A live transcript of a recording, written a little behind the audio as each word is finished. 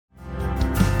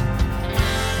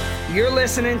You're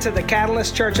listening to the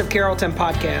Catalyst Church of Carrollton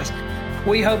podcast.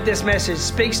 We hope this message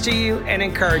speaks to you and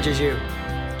encourages you.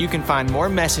 You can find more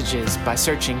messages by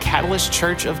searching Catalyst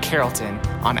Church of Carrollton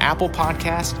on Apple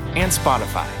Podcast and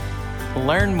Spotify.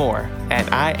 Learn more at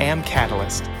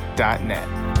iamcatalyst.net.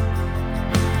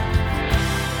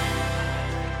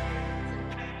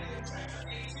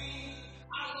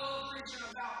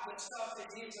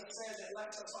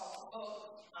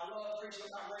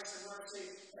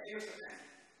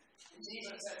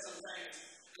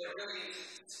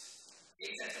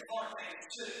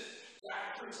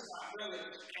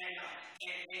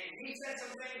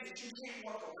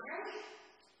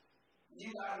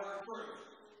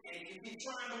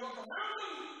 Trying to work around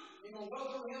them, you're going to go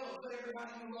through hell and put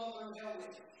everybody you love through hell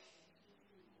with you.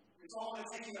 It's all going to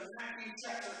take you to Matthew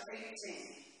chapter 18.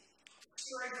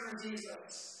 Straight from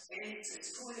Jesus. And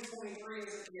it's 2023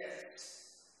 as it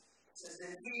gets. It says,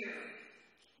 then Peter.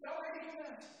 Y'all ready for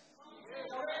that?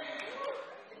 Y'all ready?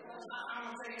 I'm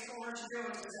going to tell you so much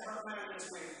doing because I heard mine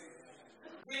this week.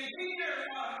 When Peter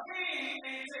came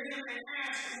to him and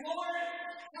asked, Lord,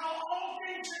 how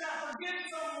often should I forgive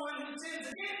someone who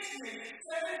sins against me? 7 times?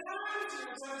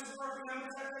 Seven is the perfect number,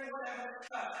 7, whatever.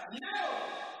 No!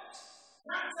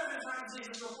 Not 7 times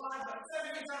Jesus replied, but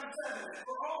 70 times 7.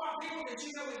 For all my people that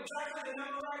you know exactly the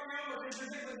number right now, but these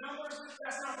ridiculous numbers,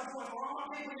 that's not the point. For all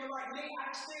my people, you're like me, I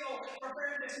still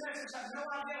prepared this message. I have no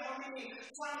idea how many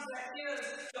times that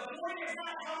is. The point is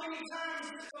not how many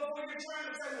times before you're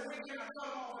trying to say, well, we cannot cut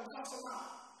them off and cut them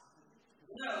off.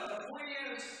 No, the point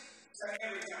is, say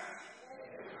every time.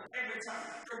 Every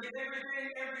time. Forgive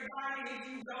everything, everybody. If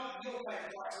you don't, you'll pay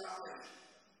twice, not less.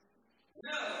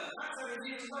 No, not so that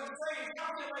Jesus wasn't saying,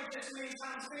 calculate this many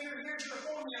times, Peter, here's your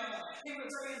formula. He was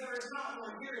saying there is not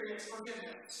one, here it is,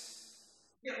 forgiveness.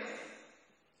 Healing.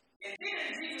 And then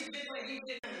Jesus did what he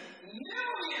did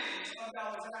millions of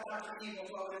dollars. I got Dr. Evil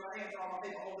flowing in my hand for all my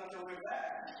people holding up their way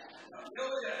back.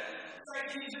 Millions. Say,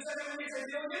 can you just say that when you say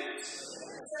millions?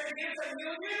 Say again, say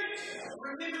millions.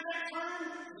 Remember that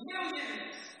term?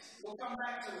 Millions. We'll come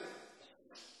back to it.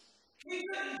 He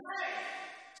couldn't pay.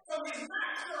 So his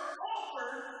master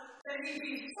offered that he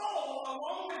be sold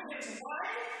along with his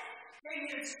wife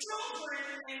and his children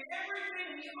and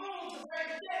everything he owned to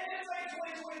pay the debt. This ain't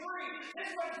 2023. This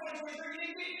ain't 2023. You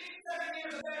didn't get 7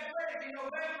 years of bad credit. You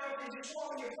know, bankrupt and you're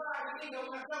swallowing your pride. You know,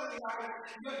 I'm not telling anybody.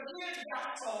 Your kids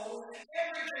got sold.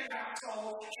 Everything got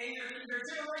sold. And your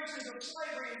generations of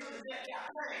slavery until the debt got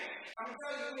paid. I'm going to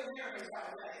tell you, we Americans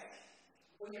got to pay.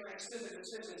 When you make stupid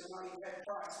decisions and not even pay the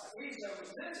price. These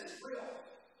jokes, this is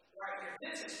real. Right here.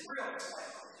 This is real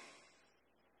slavery.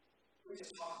 We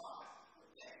just talk about it.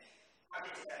 I'll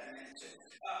get to that in a minute too.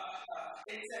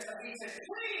 It says that he said,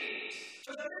 please,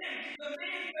 but the man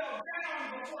fell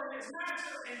down before his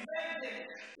master and begged him,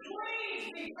 please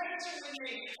be patient with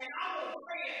me, and I will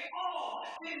pay it all.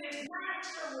 Then his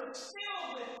master was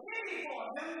filled with pity for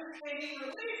him, and he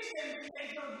released him and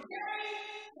forgave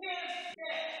his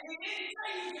debt. He didn't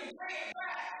say you can pay it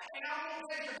back, and I won't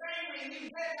take your family, and you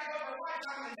can pay it back over a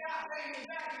lifetime, and God pay me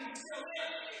back, and you can still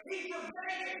live. He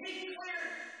forgave it. He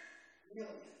cleared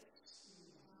millions.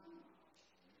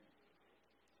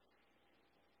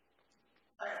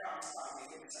 I got to stop me.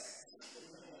 Give me a second.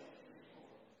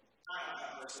 I don't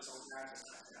have verses on that.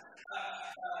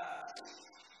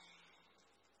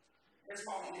 There's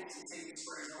probably Dixie TV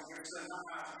sprays on here, so I'm not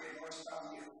going to forget verses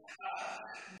about you.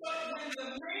 But when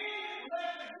the man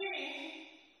left the king,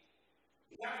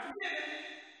 he got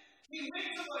forgiven. He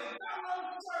went to a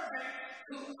fellow servant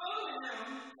who owed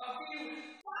him a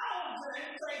few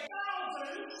thousands, say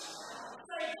thousands,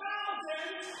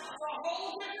 a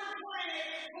whole different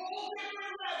planet, whole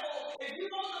different level. If you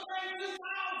want to pay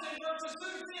 2,000 versus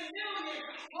 10 million,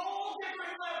 whole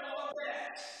different level of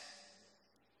that.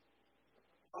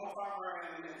 I'm going to find where I am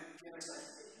in a minute. Give me a second.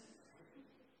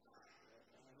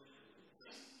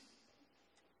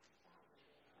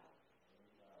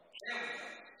 There we go.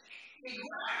 He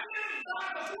grabbed him by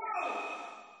the throat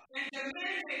and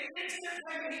demanded instant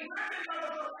payment. He grabbed him by the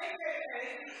throat, a.k.a.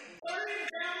 burned him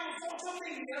down on social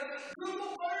media,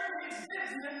 Google burned his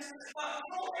business,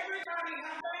 told everybody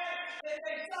how bad that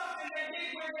they sucked and they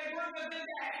did when they worked with the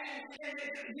dad, and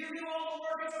you do all the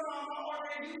work as a mama, or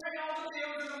you pay all the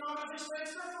bills and the mama just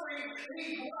lives for free.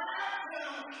 He grabbed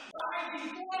him by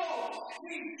the throat.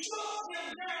 He shook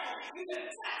him down. He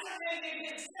assassinated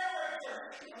his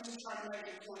character. I'm just trying to make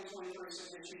it 2023 so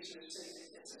that you should see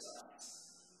it. It's his eyes.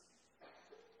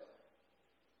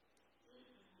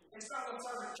 His fellow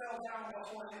servant fell down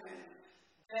before him and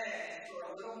begged for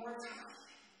a little more time.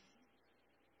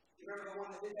 You remember the one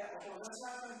that did that before this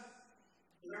happened?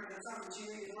 Remember the time that you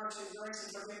needed mercy and grace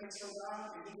and forgiveness from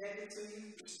God, and He gave it to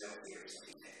you? You're still here, so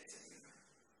He gave it to you.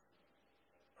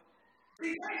 He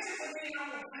patient with me, and I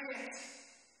will pay it.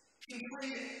 He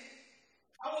pleaded.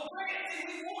 I will pay it, and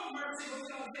we want mercy, but we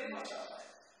don't get much of it.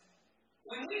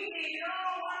 When we need,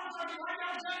 I'm talking like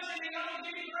I'm judging me, I don't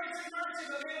give you grace and mercy,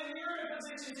 but then when you're in a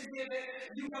position to give it,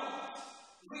 you don't.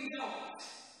 We don't.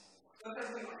 Because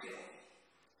we don't give it.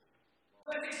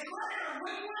 But it's greater,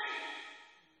 we wait.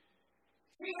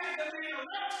 We have the man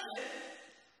arrested,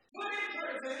 put in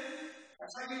prison.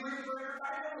 That's how you root for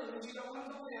everybody to lose. You don't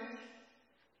want to win.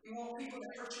 You want people to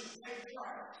hurt you to pay the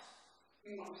price.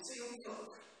 You want to see them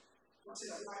cook. You want to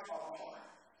see the light fall apart.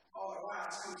 All their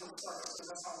lives come to the surface because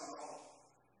that's how they roll.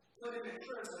 Put him in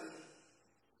prison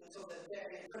until the debt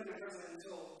could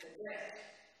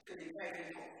be paid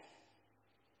in full.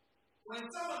 When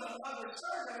some of the other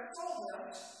servants told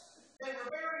them, they were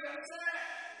very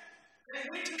upset. They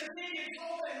went to the king and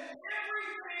told him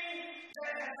everything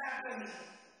that had happened.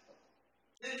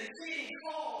 Then the king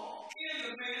called in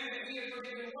the man that he had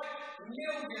forgiven what?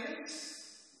 Millions.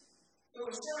 Who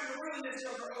was trying to ruin this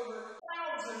over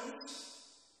thousands.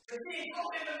 The king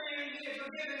called in the man he had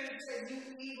forgiven and said, "You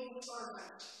evil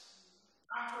servant,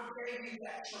 I forgave you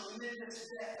that tremendous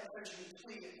debt because you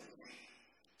pleaded with me.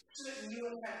 Shouldn't you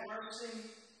have had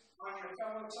mercy on your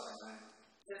fellow servant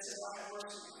that says, I have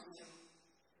mercy on you?"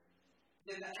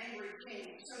 Then the angry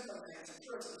king sent the man to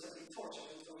prison to be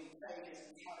tortured until he paid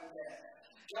his entire debt.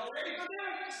 Y'all ready for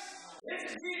this?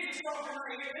 This is Jesus talking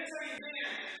right here. This ain't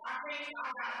Ben. I think I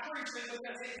got preaching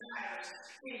because it matters.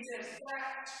 He says,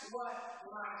 that's what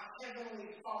my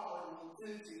heavenly Father will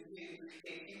do to you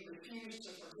if you refuse to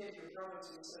forgive your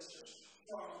brothers and sisters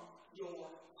from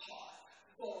your heart.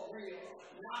 For real.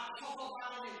 Not talk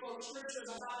about it and quote scriptures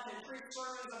about it and preach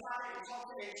sermons about it and talk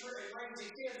to their church and raise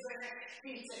your kids in it.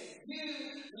 He says, you,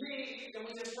 me, and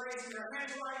we just raise your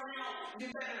hands right now, you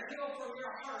better heal from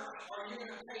your hurt or you're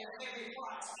going to pay a heavy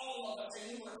price, all of us. And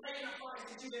you were paying a price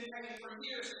that you've been paying for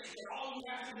years. And all you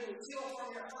have to do is heal from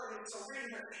your hurt and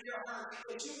surrender your hurt.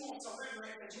 But you won't surrender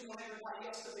it because you want everybody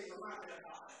else to be reminded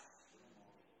about it.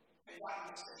 And God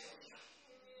wants to heal you.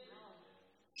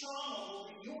 Trauma will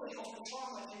be, you will heal from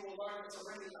trauma if you will learn to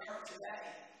surrender your hurt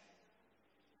today.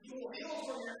 You will heal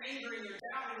from your anger and your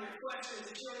doubt and your questions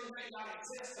that you don't even think God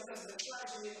exists because of the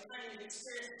tragedy and the pain you've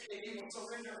experienced if you will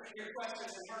surrender your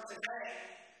questions and hurt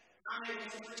today. I'm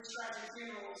able to preach tragic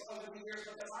funerals over the years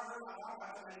because I realize I'm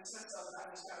about to make sense of it.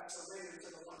 I just got to surrender to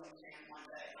the one that can one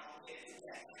day. I don't get it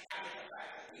today. I get the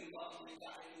fact that you love me,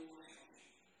 God, and you want to help me.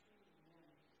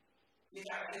 You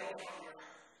got to heal from your hurt.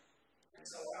 And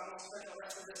so what I'm going to spend the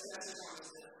rest of this message on is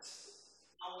this.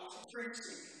 I want to preach to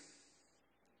you.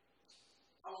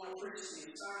 I want to preach to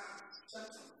you signs,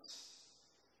 symptoms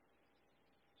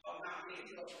of not being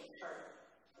healed from the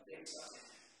hurt of being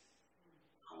suffering.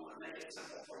 I want to make it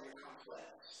simple for your complex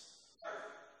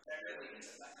hurt. That really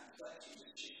isn't that complex. You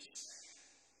can choose a second.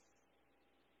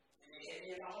 And it hit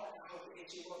me in the heart. I hope it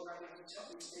hits you well right now. Help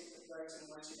me speak with grace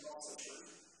and mercy, but also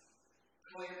truth.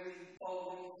 Clearly,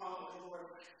 boldly, humbly,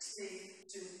 Lord, speak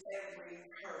to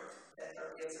every hurt that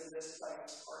there is in this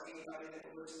place, or anybody that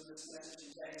will listen to this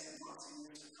message in days and months and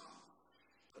years to come.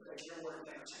 Because your word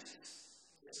never changes.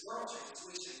 This world changes,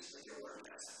 we change, but your word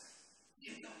doesn't.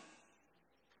 You know.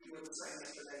 You were the same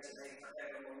yesterday, today,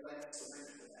 forever. Lord, let us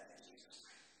surrender to that in Jesus'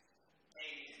 name.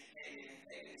 Amen. Amen.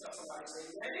 Amen. Tell somebody,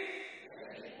 say, you ready?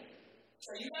 Amen.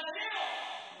 So you got to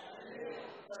heal.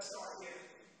 Let's start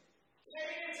here.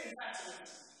 Pettiness and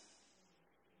Pessimism.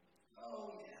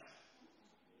 Oh, yeah.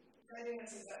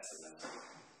 Pettiness and Pessimism.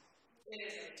 It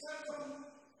is a symptom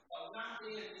of not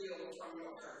being healed from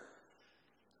your hurt.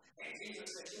 And Jesus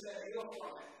said, you better heal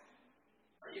from it.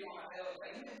 Or you don't have hell.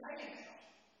 You've been paying hell.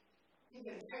 You've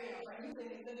been paying hell. You've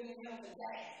been living in hell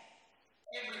today.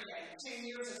 Every day. 10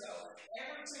 years ago.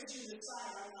 Ever since you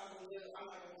decided, I'm not going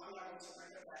to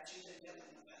surrender that, you've been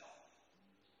dealing with hell.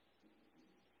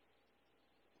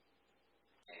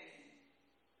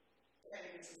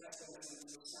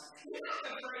 You know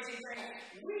the crazy thing?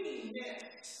 We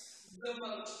miss the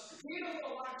most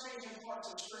beautiful, life-changing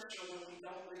parts of Scripture when we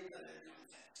don't read them in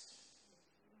context.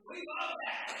 We love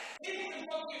that. People can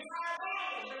quote the entire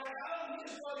Bible. They're like, oh, you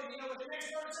just quoted, what the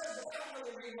next verse says, but I don't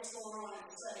really read what's going on in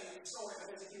the setting of the story.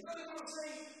 Because if you really want to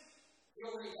see,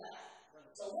 you'll read that.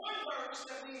 So one verse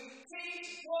that we teach,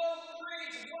 quote,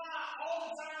 preach, apply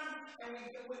all the time, and we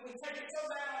take it so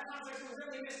bad out of context we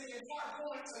really miss the entire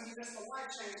point, so you miss the life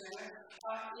change in it,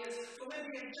 is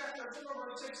Philippians chapter 4,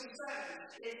 verse 6 and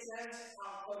 7. It says,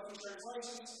 I'll quote from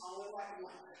translations, only like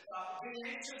one. Be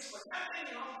anxious for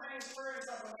nothing, and all things prayer and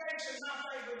supplication, my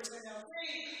favorite is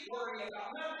NLT, worry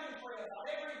about nothing, pray about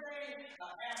everything,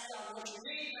 ask God what you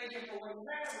need, thank Him for what you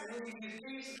have, and when you give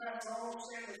peace, and that's all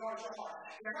understand regards your heart.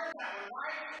 You heard that one,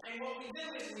 right? And what we do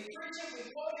is we preach it, we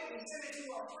quote it, we send it to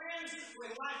our friends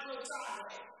when life goes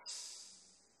sideways.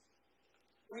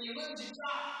 When you lose your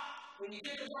job, when you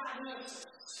get the diagnosis,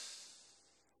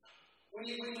 when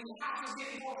your house is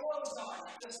getting foreclosed on,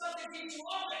 the stuff that keeps you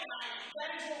up at night, that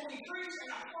is what we preach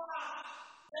and apply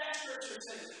that scripture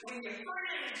to. When your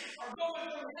friends are going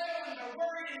through hell and they're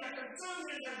worried and they're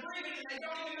consumed and they're grieving and they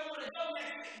don't even know where to go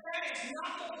next, that is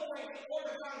not the point or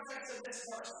the context of this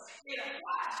verse. It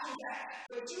applies to that,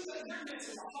 but you're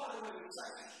missing the heart of what it's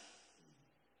saying.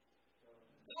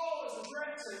 Paul is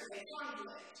addressing a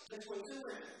conflict between two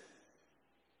women,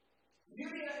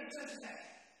 Euodia and Syntyche.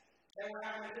 They were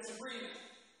having a disagreement.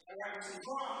 They were having some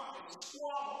drama. It was a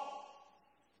squabble.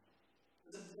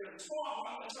 There was a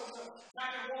squabble. So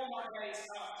back in Walmart days,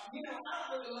 I don't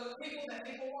really look at people that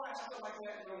people watch. I feel like we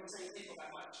haven't really seen people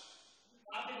that much. A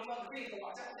lot of people love the people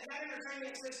watch. That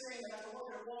entertainment system that after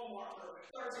working at Walmart for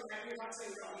 13 years, I've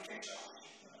seen it on the picture.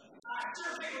 I'm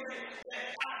sure people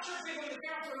in the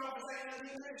counseling office say,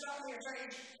 you didn't shop me or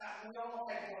change. We all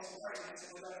pay for some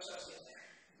fragrances and let ourselves get there.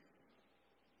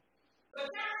 But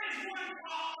there is one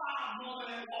top 5 woman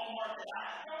at Walmart that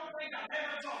I don't think I've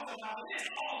ever talked about.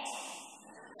 It's awesome.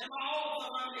 And by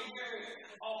awesome, I mean very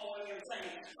awful and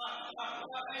entertaining. And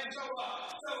so,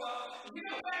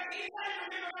 back in the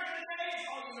days,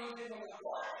 all you know is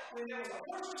when there was a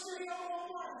portrait studio at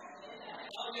Walmart.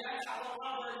 Oh, yeah, that's how long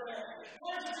I worked there.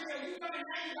 Portrait studio, you come in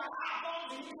there, you got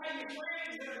iPhones, and you pay your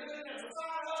friends that are doing it as a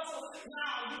side hustle.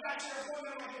 Now, you got your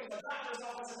appointment like it was a doctor's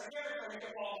office as a character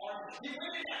at Walmart. You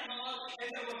went in that month, and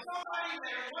there was somebody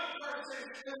there, one person,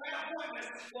 who had appointments.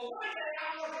 Well, one day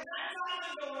I'm looking outside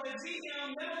the door, the GM,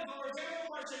 middle door, general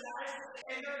merchandise,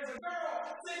 and there's a girl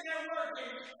sitting there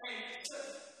working, and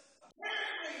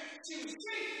apparently she was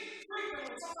creeping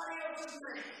with somebody else's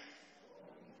man.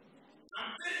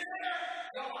 I'm sitting there,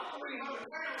 I'm 300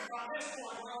 pounds by this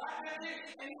point,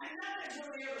 and nothing's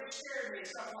really ever scared me,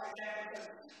 stuff like that,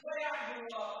 because the way I grew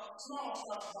up, small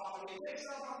stuff bothered me. Big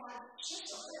stuff, I'm like, shit,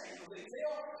 that ain't no big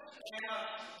deal. And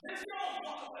this girl,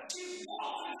 she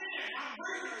walks in, I'm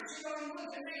breathing her, she don't even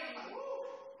look at me, I'm like,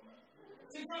 woo.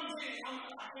 She comes in,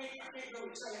 I can't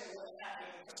really say it what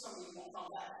happened, because some of you won't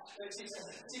come back. But she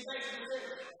basically said,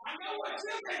 I know what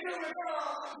you've been doing,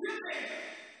 girl. You've been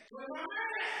with my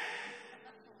man.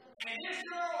 And this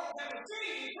girl that was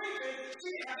sitting and creeping, she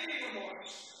didn't have any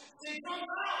remorse. She comes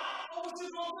out, what was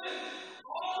you going to do?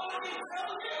 All I can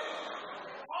tell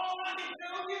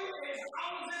you is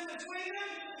I was in between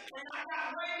them, and I got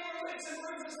way more licks and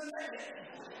bruises than they did.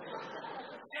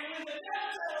 And when the death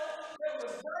settled, there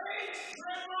was braids,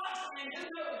 dreadlocks, and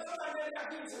somebody that got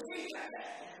used to teach that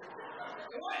day.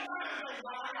 It wasn't my thing,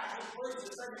 but I got just bruises.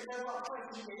 There's a lot of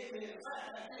places you can hit me in the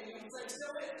back. You can say,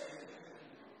 still it.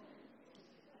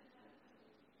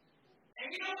 And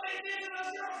you know what they did to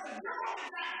those girls? The girl that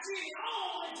got cheated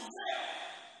on went to jail.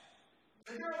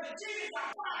 The girl that cheated got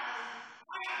fired.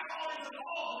 I got called into the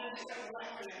office and they kept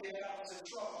laughing at me that I was in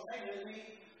trouble. They knew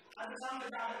me. I'm the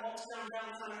guy that walks down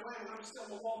downtown Atlanta and I'm still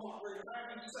the Walmart reader.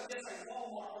 Back when you say, this ain't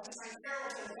Walmart, but this ain't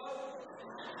Carrollton,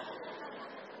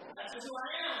 that's just who I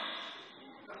am.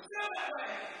 I'm still that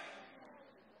way.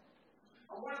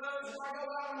 I'm one of those, if I go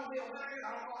out, I'm going to be a winner.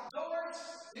 I don't lock doors.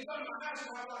 You come to my house,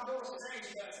 I lock doors because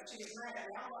Angie does it. She gets mad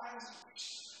at me.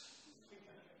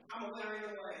 I'm a winner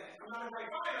either way. I'm not a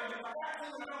great fighter, but if I got to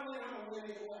and I don't win, I'm going to win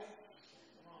either way.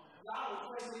 God will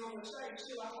place me on the stage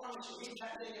too, I promise you. He's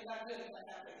that big and that good and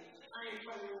that big. I ain't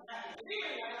playing with that. But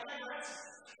anyway, I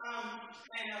digress.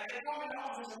 And they come in the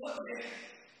office and look at me.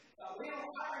 We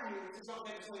don't hire you if you don't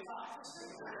make 25.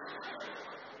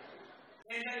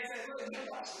 And they say, look, you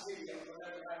watch the video,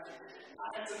 whatever that is. I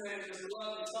had some managers who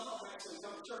love me. Some of them actually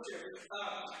come to church here.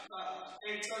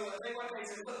 And so they went and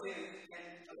said, look, man,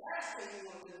 and the last thing we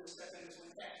want to do is step in this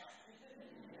with that.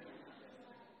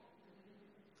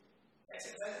 They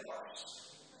said, that's the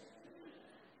first.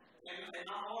 And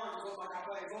my arms look like I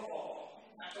play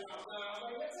football. After I was done, I was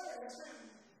like, yes, sir, that's right.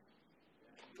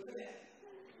 Look at that.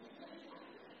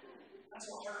 That's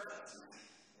what hurt does.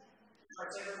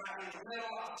 Hurts everybody in the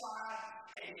middle, outside.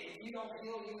 And if you don't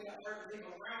heal, you end up hurting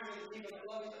people around you, the people that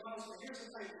love you the most. But here's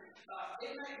the thing.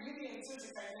 Euodia and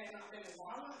Syntyche may not have been as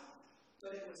violent,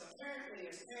 but it was apparently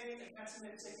as petty and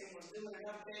pessimistic and was doing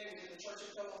enough damage in the church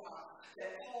of Philippi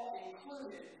that Paul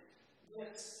included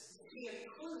this. He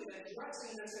included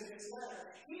addressing this in his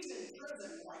letter. He's in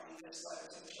prison writing this letter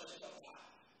to the church of Philippi.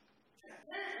 And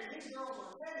apparently these girls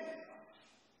were petty enough.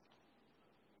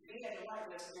 He had to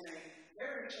write this in a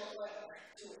very short letter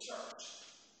to a church.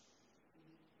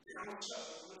 And I'm going to show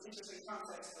you. I'm going to teach us in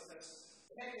context of this.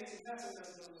 Pettiness and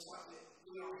pessimism is what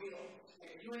we are healed. And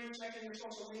if you ain't checking your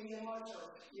social media much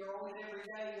or you're on it every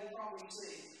day, you'll probably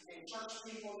see. And church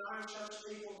people, non-church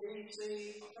people,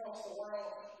 DC, across the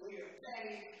world, we are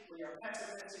petty, we are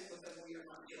pessimistic because we are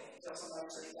not healed. Tell somebody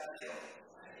so you got to heal.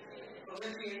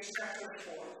 Philippians chapter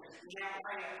 4. Now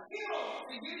I am healed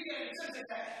for Euodia and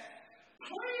Syntyche.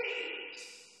 Please!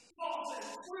 Paul says,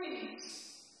 please.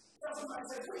 Tell somebody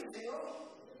say, please,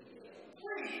 heal.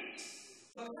 Please.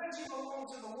 Because you belong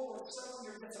to the Lord, settle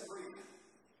your disagreement.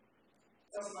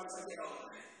 Tell somebody say, get over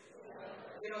it.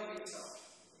 Get over yourself.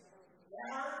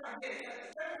 That hurt? I get it.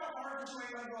 That's not hard that you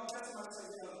ain't letting go. Tell somebody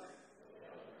say, get over it.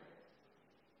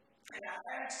 And I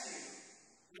asked you,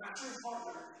 my true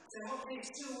partner, to help these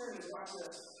two women watch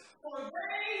this. For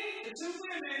they, the two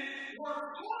women,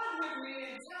 were hard with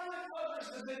me and telling others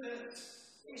the good news.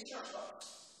 These church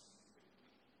folks.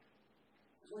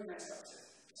 We messed up too.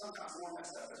 Sometimes more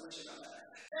messed up than we should have done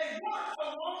that. They worked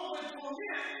along with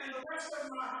Clement and the rest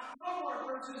of my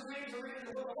co-workers whose names are written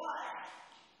in the book of life.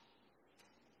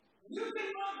 You can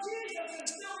love Jesus and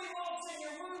still be lost in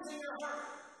your wounds and your hurt.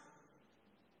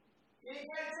 You ain't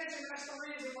pay attention, that's the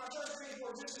reason why church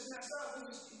people are just as messed up. We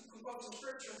just quote some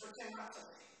scripture and pretend not to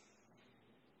be.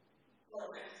 Well,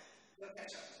 man, you'll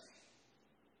catch up with me.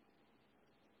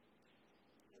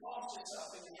 You lost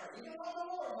yourself in your hurt. You can love the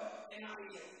Lord, but and not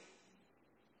be guilty.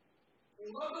 We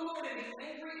love the Lord and be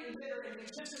angry and bitter and be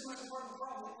just as much a part of the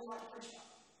problem that we like to preach about.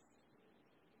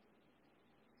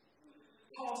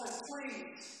 Paul says,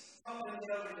 please help them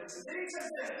get over this. And then he says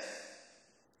this,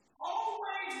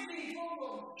 always be full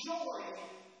of joy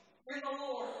in the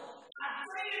Lord. I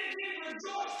say it again,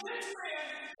 rejoice. This man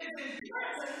is in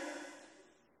prison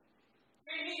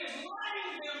and he is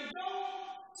writing them,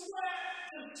 don't sweat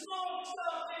the small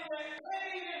stuff in that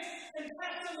pettiness and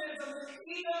pessimism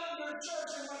eat up your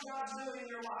church and what God's doing in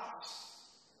your lives.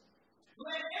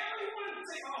 Let everyone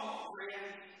say, oh, man,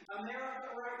 America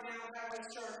right now,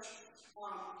 Baptist Church,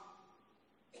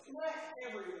 let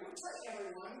everyone, say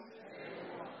everyone.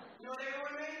 You know what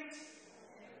everyone means?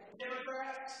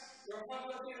 Democrats,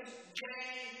 Republicans,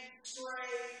 gay,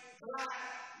 straight,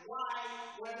 black,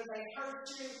 white, whether they hurt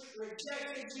you,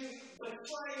 rejected you,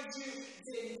 betrayed you,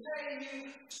 didn't pay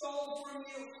you, stole from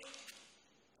you.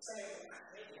 Say everyone.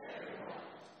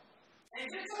 And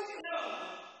just so you know,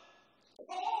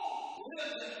 Paul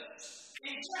lived this.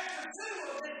 In chapter 2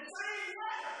 of this same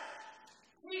letter,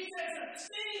 he says,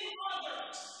 esteem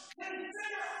others,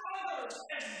 consider others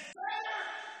as better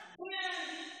than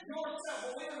yourself.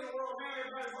 Well, we live in a world now,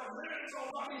 everybody's like, it's all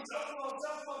about me, self-love.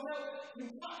 No, you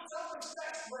got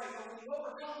self-respect's great, but when you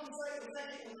overcompensate and think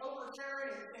it and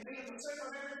overcarry and be a considerate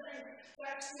of everything,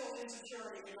 that's still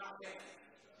insecurity and not giving.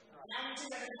 Now you see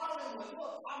that in Hollywood,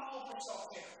 look, I'm all for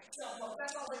self-care. Self-love,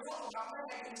 that's all they talk about.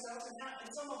 They hate themselves, and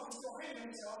some of them still hate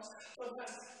themselves,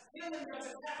 because healing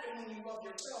doesn't happen when you love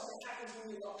yourself. It happens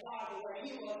when you love God the way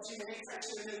He loves you and He takes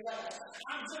you to a new level.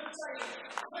 I'm just saying,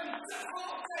 when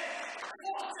Paul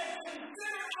says,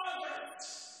 consider others.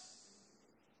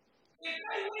 If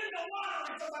they win the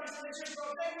lottery, somebody said, if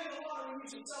they win the lottery, you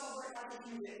should celebrate like if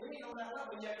you did. We ain't on that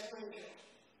level yet, but we will.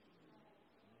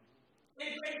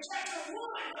 In chapter 1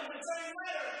 of the same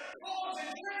letter, Paul is in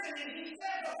prison and he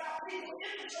says about people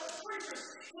in the church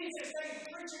preachers, he says they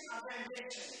preaching a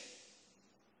benediction.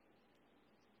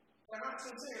 They're not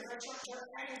sincere. They're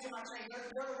adding to my chain.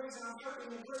 They're the reason I'm hurting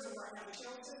in prison right now. But you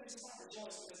know what I'm saying? I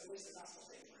rejoice because at least the gospel's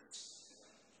being preached.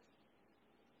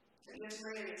 And this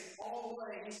man is all the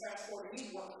way. He's fast forward. He's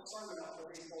working sermon up for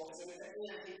these boys. And at the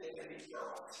end, he thinks of these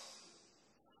girls.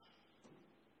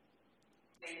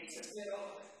 And he says, get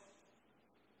over it.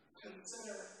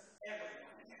 Consider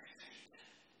everyone and everything.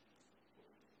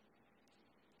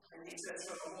 And he says,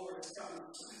 for the Lord is coming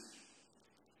soon.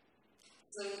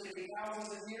 Soon to be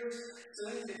thousands of years.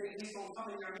 Soon to be people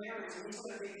come in your marriage. And he's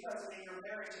going to be present in your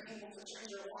marriage. And people to change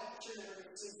your life. But you're never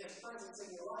going to see his presence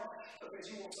in your life because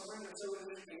you won't surrender to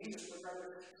it. And you just would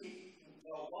rather keep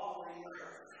wallowing in your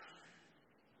hurt.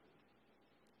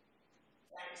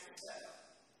 That is the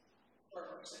setup.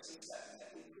 Verse 6 and 7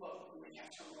 that we quote when we have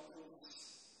terminal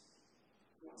illness.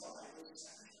 When somebody loses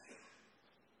everything.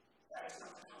 That is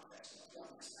not the context of the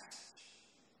point of this passage.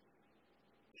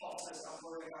 Paul says, don't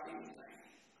worry about anything.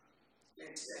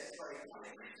 Instead, pray about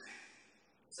everything.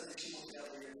 so that you will get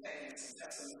over your pettiness and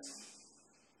pessimism.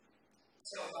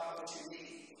 Tell God what you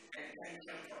need and thank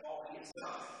Him for all He has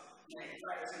done. And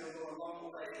gratitude will go a long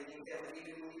way, and you get it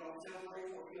even when you don't feel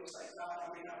grateful. You'll say, God, I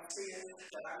may not see it,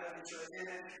 but I know that you're in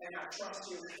it, and I trust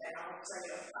you, and I will say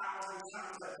it 1,000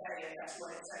 times a day, and that's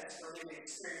what it takes for me to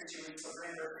experience you and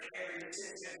surrender every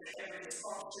decision, every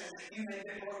dysfunction. You may have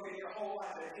been broken your whole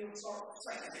life, but you will start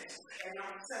saying it, and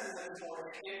I'm settling for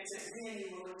it, and it says, then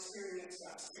you will experience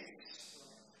God's peace.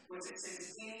 Which it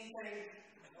says anything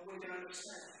that we can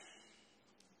understand.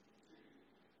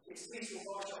 It's peace will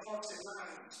guard your hearts and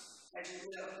minds as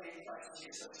you live in Christ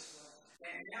Jesus.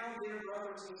 And now, dear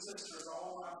brothers and sisters,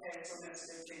 all my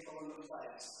pessimistic people in the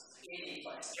place, any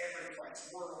place, every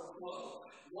place, world, globe,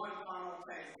 one final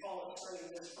thing. Paul is saying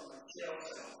this from a jail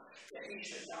cell, that he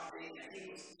should not be, and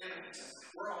he was innocent.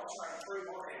 We're all trying to prove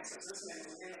our innocence. This man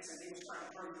was innocent. He was trying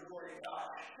to prove the glory of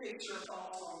God. Fix your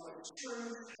thoughts on what's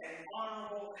true and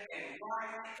honorable and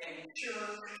right and pure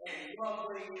and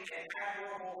lovely and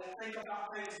admirable. And think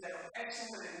about things that are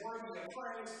excellent and worthy of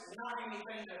praise, not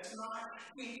anything that's not.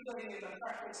 Keep putting into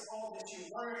practice all that you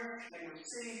learn and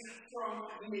receive from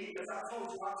me. Because I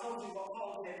told you what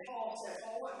Paul did. Paul said,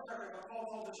 Paul wasn't perfect, but Paul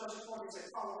told the church of Corinth, he said,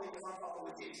 follow me because I'm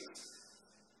following Jesus.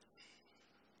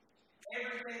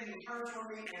 Everything you heard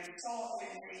from me and saw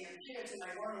in me, and kids, and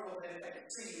they learn a little bit, they can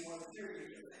see you want to hear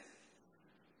you do that.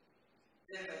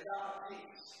 Then the God of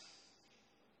peace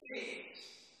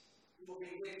will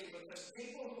be with you, because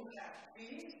people who have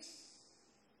peace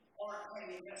aren't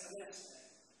paying pessimistic.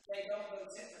 They don't go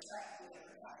tit for tat with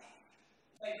everybody.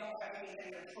 They don't have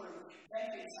anything to prove. They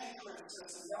can take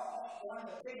criticism. Y'all, one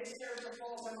of the biggest character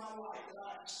flaws in my life that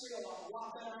I still are a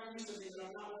lot better than I used to be, but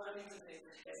I'm not where I need to be,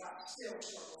 is I still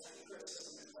struggle taking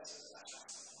criticism in places that I try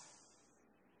to.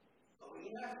 But when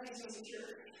you have things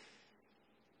insecurity,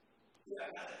 you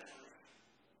have nothing to prove.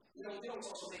 You don't get on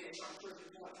social media trying to prove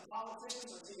your point to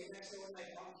politicians or to your next door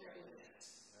neighbor. I don't care who it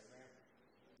is.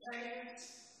 Pagans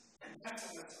and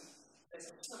pessimism is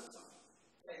a symptom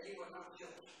that you are not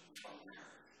healed from marriage.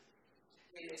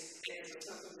 It is a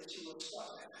symptom that you were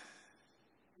stuck in.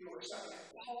 You were stuck in.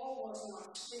 Paul was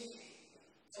not speaking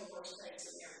to worst case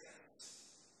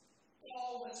scenarios.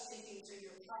 Paul was speaking to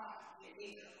your pride and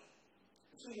ego,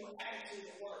 to your attitude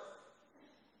at work.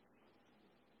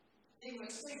 He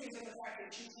was speaking to the fact that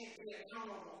you can't be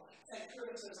accountable, take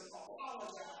criticism,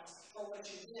 apologize for what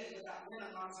you did without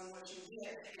minimizing what you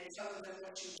did and telling them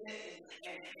what you did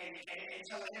and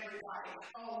telling everybody,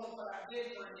 oh, look what I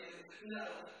did for you. No,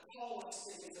 Paul was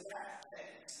speaking to that.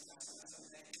 That's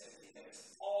something that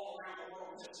is all around the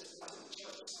world, just as much in the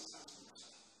church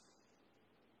sometimes.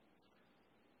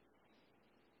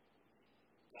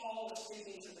 Paul was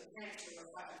speaking to the cancer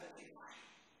of having to be right.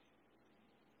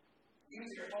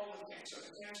 Use your colon cancer.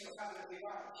 The cancer of having to be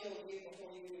right killed you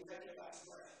before you even take your last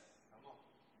breath.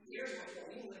 Years before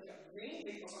you lived up. Many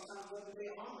people sometimes live to be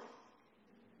hungry.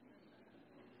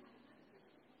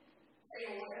 They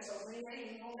don't want that, so they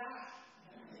ain't gonna die.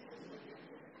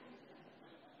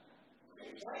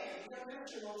 You're playing. You got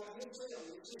military on like you too.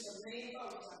 You see some mean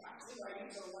folks like, I see why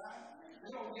you're so loud.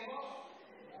 You don't give up.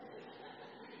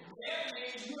 That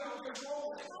means you don't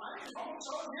control it, right? I'm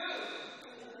so good.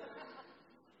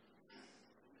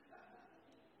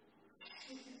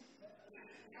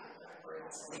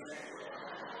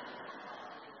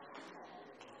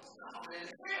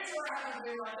 That's what I have to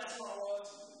be like, that's what I was.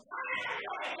 I am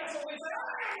right, that's what we say. I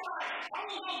am right. I'm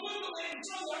going to go Google it and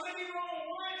show you I may be wrong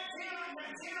 10 out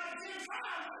of 10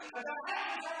 times. But that half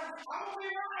the time, I'm going to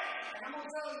be right. And I'm going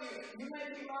to tell you, you may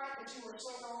be right, but you were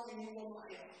so wrong and you will not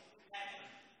heal.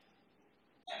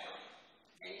 Ever.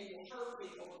 And you will hurt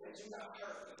people because you got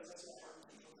hurt, because that's what hurt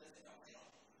people that they don't heal.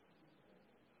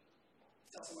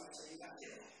 Tell somebody, say, you got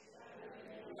healed.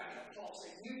 Paul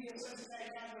said, Euodia and Syntyche,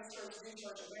 Catholic Church, New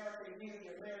Church, American,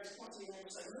 Euodia, marriage, 20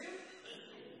 neighbors say, really?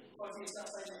 What do you stop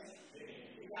saying?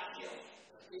 You got killed.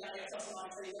 You got to tell somebody,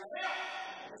 say, you got killed.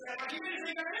 It's like, you didn't say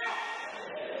you got killed.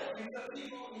 You put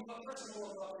people, you put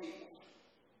principle above people.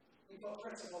 You put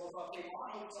principle above people. I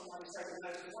hope somebody says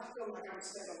that because I feel like I'm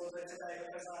sick a little bit today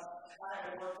because I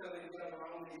haven't worked really good on my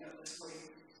own ego this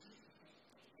week.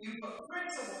 You put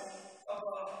principle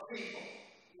above people.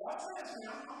 Watch this,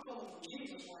 man. I'm pulling from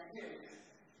Jesus right here, man.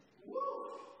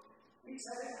 Woo! He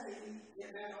said it, I didn't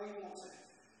get that how he wants it.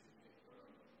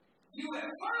 You have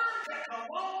heard that the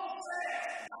law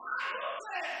says, the Bible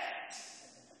says.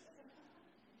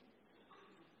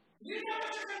 You know what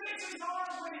your convictions are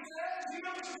when he says, you know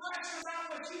what your factions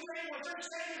are, what you think, what your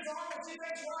standards are, what you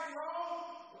think's right and wrong.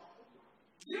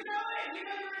 You know it. You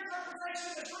know your interpretation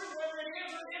of the truth, whether it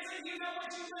is or isn't. You know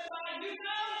what you live by. You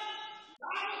know.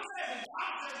 Bible says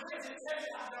this, it says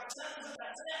it, I've got sentences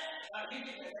that say you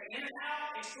can get in and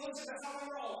out, exclusive, that's how we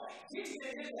roll. Jesus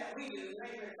didn't do that, we do,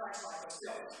 maybe in Christ like us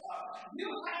still. You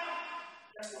have,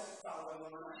 that's what we follow when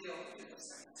we're not healed in those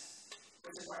things.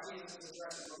 Which is why Jesus is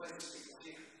addressing religious people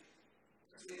here.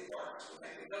 Because we the works, we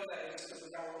think we know that just because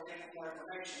we got a little more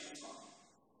information and so on.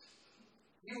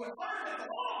 You have heard that the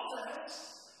law says,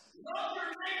 love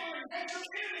your neighbor and hate your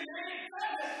enemy, and it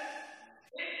says it.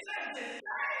 It says it.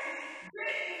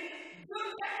 Didn't do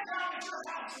that job at your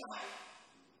house tonight.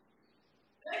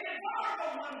 They can borrow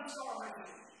from one-star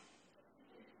review.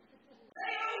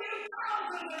 They owe you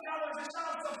thousands of dollars in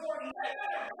child support, and they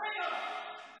better pay up.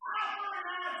 Eye for an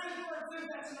eye, tooth for a tooth,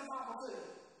 that's in the Bible too.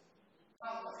 By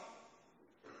the way,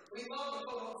 we love to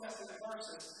quote Old Testament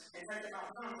verses and take them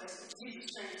out of context, but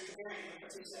Jesus changed the game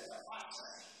because he says that I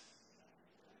say.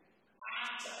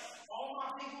 All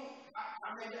my people,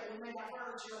 we may have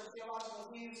heard your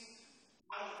theological views.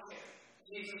 I don't care.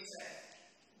 Jesus said,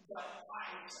 but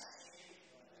I say.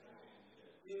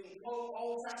 You can quote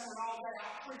Old Testament all day.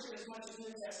 I preach it as much as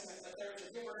New Testament, but there's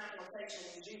a different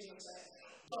application when Jesus said,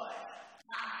 but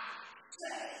I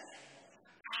say.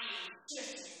 I am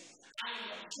shifting. I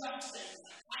am adjusting.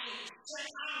 I'm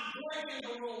breaking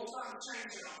the rules. I'm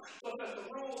changing them. Because the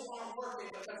rules aren't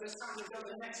working. Because it's time to go to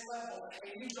the next level.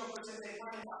 And you jokers have been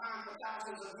running behind for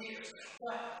thousands of years.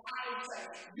 But I would say,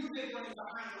 you've been running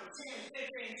behind for 10,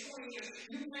 15, 20 years.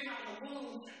 You came out of the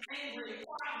womb angry at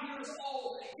 5 years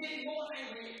old, getting more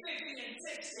angry at 50 and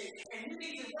 60. And you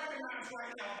need to recognize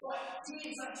right now what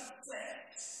Jesus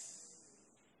says.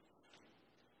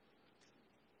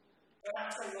 But I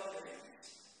say love it.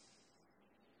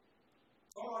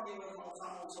 Don't argue with them all the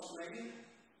time on social media.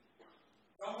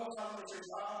 Don't go tell them that your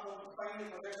job will complain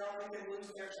for their job, they can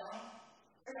lose their job.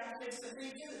 They got kids to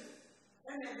feed too.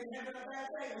 They may be having a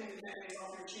bad day leaving that name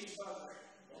off your cheeseburger.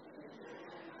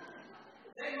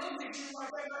 They look at you like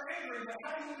they were angry, but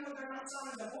how do you know they're not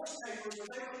signing divorce papers or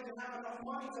they don't even have enough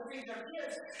money to feed their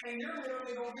kids and you're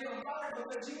literally going to get them fired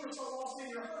because you were so lost in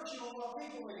your hurt you don't love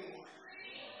people anymore?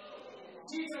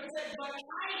 Jesus said, but I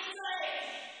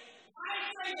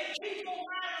say that people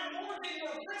matter more than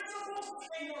your principles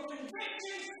and your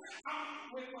convictions.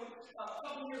 A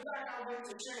couple years back, I went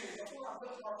to Shane. Before I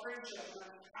built our friendship,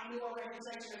 I knew our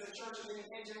reputation as a church and being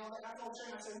engaged and all that. I told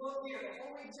Shane, I said, look here,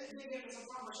 before we dig into some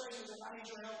conversations that I need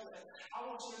your help with, I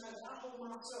want you to know that I hold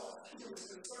myself to as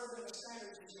conservative a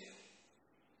standard as you.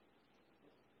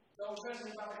 Don't judge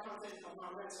me by the content of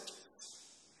my message.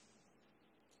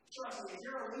 Trust me, if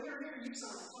you're a leader here, you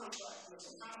sign a contract with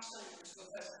some high standards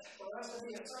because for us to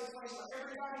be a safe place for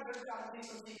everybody, there's got to be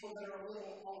some people that are a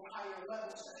little on higher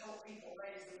levels to help people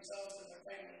raise themselves and their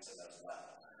families to those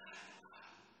levels.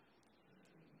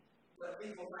 But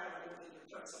people matter more than your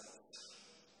principles.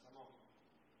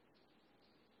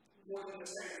 More than the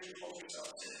standards you hold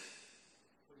yourself to.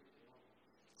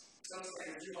 Some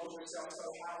standards you hold yourself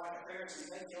so high like a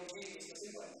Pharisee, they kill Jesus because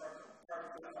he wasn't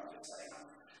perfect enough, I can say.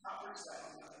 I'll preach that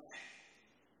on another day.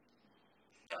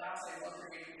 But I say, love your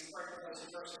enemies, pray for those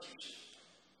who persecute you.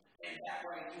 And that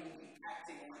way you will be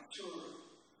acting like true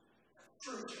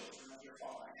children of your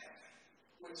Father in heaven.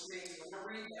 Which means when we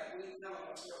read that, we know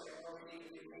what's really where we need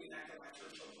to be reading acting like true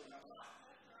children of God.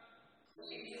 We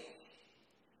need healing.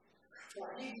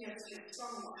 For he gives his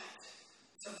sunlight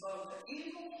to both the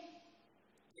evil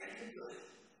and the good.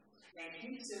 And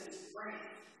he sends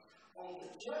rain on the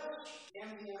just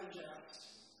and the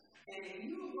unjust. And if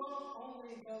you love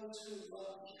only those who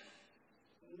love you,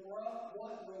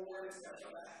 what reward is there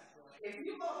for that? If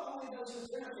you love only those who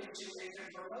benefit you and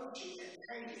can promote you and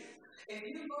pay you, if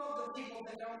you love the people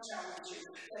that don't challenge you,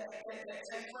 that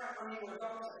take crap from you or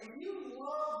don't, if you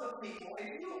love the people,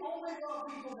 if you only love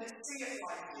people that see it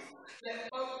like you, that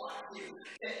vote like you,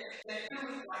 that do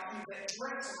it like you, that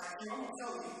dress like you, I'm going to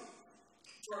tell you,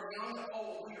 from young to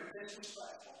old, we are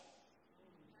disrespectful.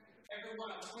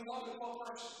 Everyone else. We love to quote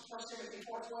 1 Timothy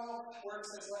 4:12, where it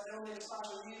says, let no man despise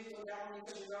your youth, look down on you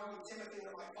because you're young. And Timothy,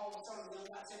 like Paul was telling them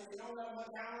about Timothy, don't let them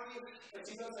look down on you. But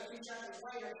he goes a few chapters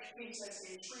later, he says,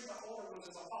 treat the older ones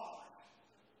as a father.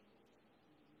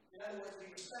 In other words, be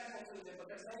respectful to them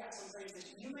because they got some things that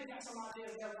you may got some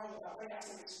ideas they're wrong about. They got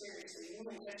some experience that you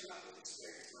may catch up with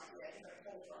experience. Not yet. You better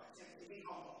hold from it, Timothy. Be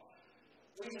humble.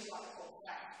 We just like to quote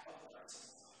back of the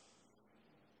principle.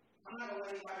 I'm not going to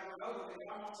let anybody run over me, but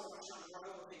I'm also not trying to run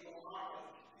over people on my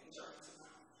road in church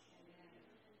tonight.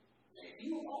 And if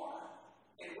you are,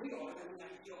 and we are, then we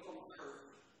have to feel from a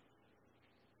curve.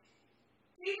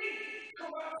 Even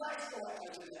corrupt tax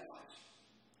collectors do that much.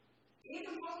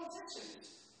 Even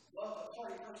politicians love the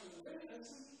party person who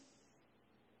benefits them.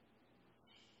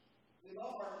 We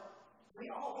love her, We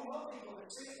love people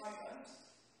that see it like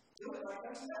us, do it like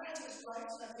us, and that has its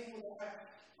place. That people that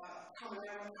have coming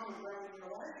around in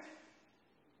your life.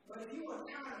 But if you are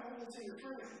kind only to your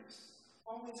friends,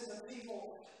 only to the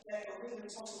people that are living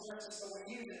social justice the way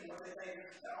you do, whether they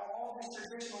are all these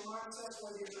traditional mindsets,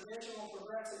 whether you're traditional or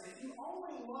progressive, if you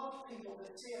only love people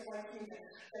that see it like you,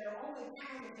 that are only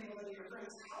kind of people that are your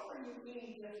friends, how are you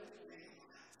any different from anyone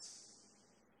else?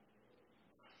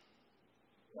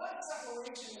 What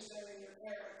separation is there in your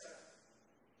character?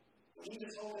 When you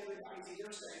just hold everybody to your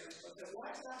standards, because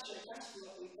lifestyle change,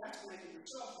 that's making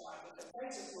yourself right, because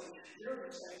basically, you're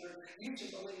the standard, you should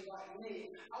believe like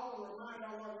me. I will remind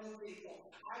all our new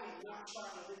people, I am not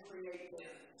trying to recreate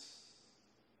things.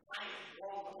 I am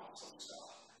wrong about some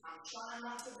stuff. I'm trying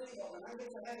not to be, but when I get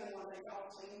to heaven one day, God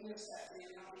will say, you missed that thing,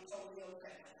 and I'll be totally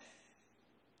okay with it.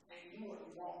 And you were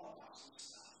wrong about some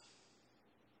stuff.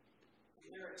 And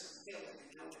there is some feeling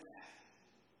in knowing that.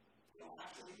 You don't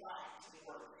have to be right to be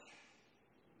worthy.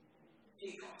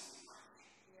 He calls me worthy.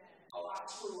 Oh, I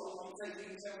screw up. I'm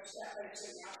thinking he's ever sat there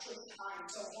saying, I am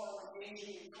so hard on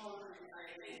Angie and Connor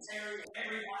and Terry and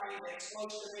everybody that's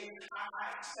close to me.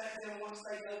 I expect them once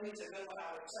they know me to know what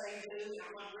I would say and do, and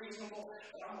I'm unreasonable.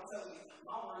 But I'm going to tell you,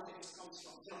 my worthiness comes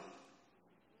from him.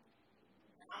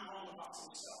 And I'm wrong about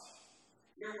some stuff.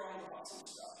 You're wrong about some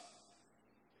stuff.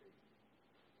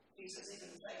 He says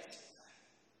even faith is that.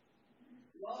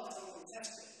 Love is only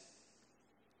tested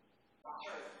by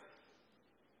hurt.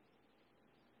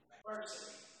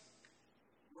 Adversity.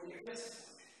 When you're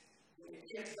disciplined, when your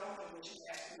kids don't know what you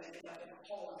ask them, they end up in a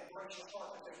hole and it breaks your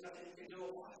heart, but there's nothing you can do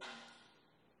about it.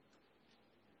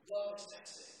 Love is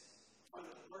tested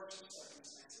under the worst of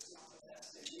circumstances, not the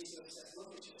best. And Jesus says, look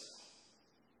at yourself.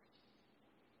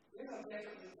 You're no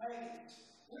different than pagans.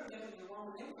 You're no different than the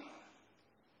Roman Empire.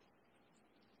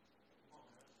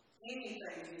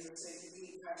 Anything Jesus said, you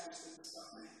need pastors to do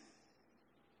something.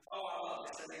 Oh, I love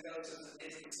this. And it goes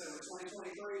into December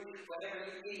 2023. Whatever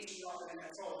you eat, you offer them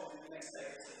that toilet in the next day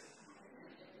or two.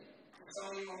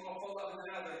 Some of you are more full of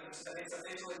than others, but it's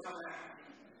eventually coming out.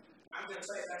 I'm going to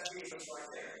say that's Jesus right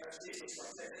there. That's Jesus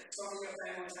right there. Some of your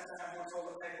families have to have more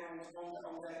toilet paper on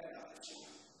that than others.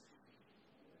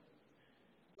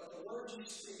 But the words you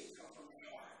speak come from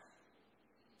your heart.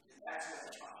 And that's what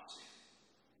defines you.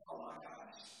 Oh my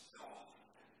gosh.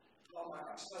 Oh my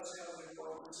gosh. Let's go to the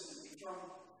world.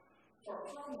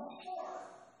 From the heart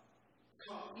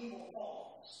come evil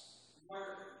thoughts,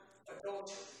 murder,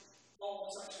 adultery, all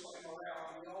sexual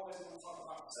immorality. We always want to talk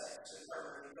about sex and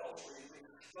murder and adultery.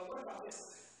 But what about this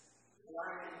thing?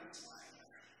 Lying and slander.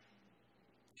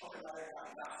 Talking about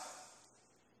everybody gossip.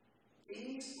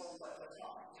 These are what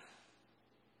defile you.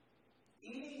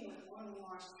 Eating with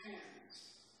unwashed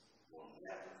hands will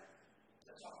never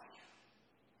defile you.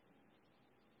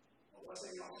 But what's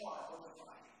in your heart will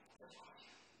defile you.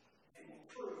 And will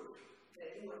prove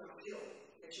that you are not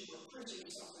guilty, that you were preaching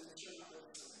something that you're not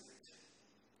really delivering to.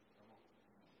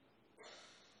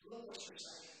 Look what you're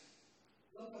saying.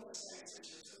 Look at the stance that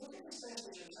you're taking. Look at the stance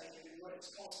that you're taking and what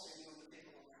it's costing you and the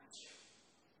people around you.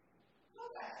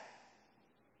 Look at it.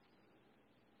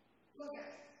 Look at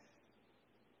it.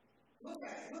 Look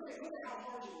at it. Look at how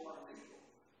hard you are, people.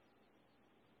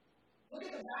 Look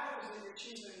at the battles that you're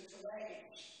choosing to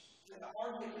wage and the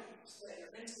arguments that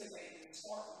you're instigating and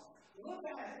starting. Look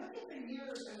at it. Look at the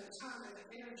years and the time and the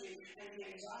energy and the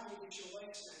anxiety that you're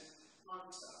wasting on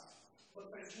stuff.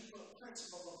 Because you put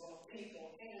principle above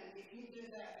people. And if you do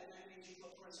that, then that means you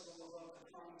put principle above the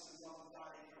promise and love of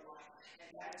God in your life. And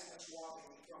that is what's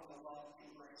robbing you from the love and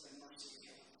grace and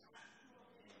mercy of God.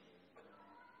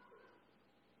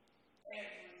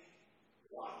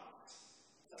 Everyone.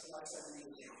 That's what I said we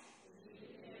need to do.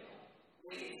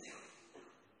 We need to.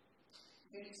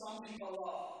 Some people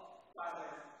love by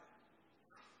their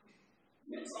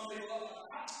some people love the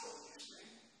gospel.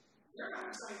 They're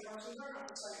not the same person. They're not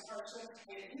the same person.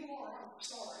 And if you are, I'm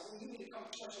sorry. You need to come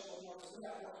to church a little more because we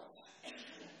got to work on that.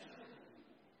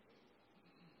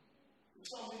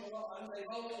 Some people love they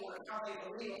vote for it, how they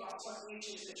believe about certain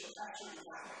issues that you're passionate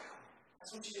about.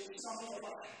 That's what you do. Some people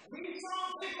love. We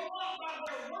some people love by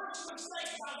their worst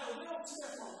mistakes, by their real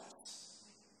testimonies.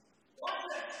 Watch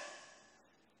that.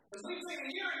 Because we've seen a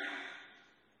year now.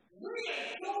 We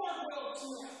adored Will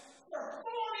Smith for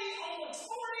almost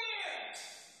 40 years.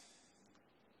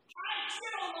 I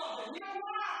still love him. You know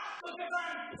why? Because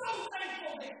I'm so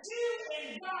thankful that you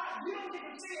and God, you don't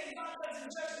even see it, God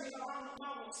doesn't judge me because I'm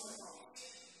not Will Smith on it.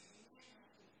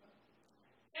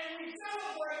 And we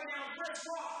celebrate now Chris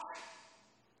Rock.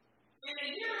 And a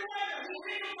year later, he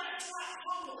picked up that track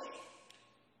humbly.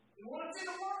 You want to see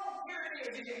the world? Here it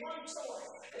is. You get one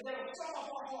story. And then it'll sum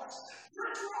up our hearts.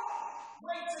 Chris Rock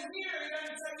here, he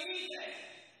doesn't say anything.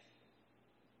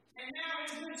 And now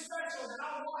he's doing specials, and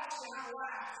I watched and I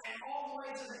laughed, and all the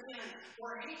way to the end,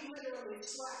 where he literally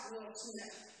slapped Will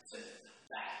Smith to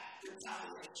back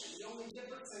retaliation. The only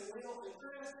difference in Will and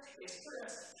Chris is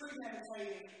Chris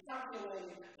premeditated,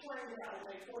 calculated, planned it out, and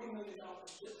made $40 million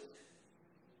doing it.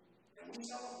 And we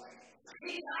celebrate.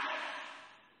 He got it.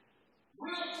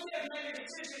 Will Smith made a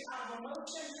decision out of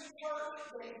emotion,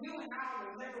 hurt, that you and I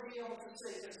will never be able to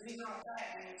see, because he's not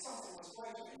bad, and something was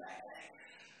breaking back then.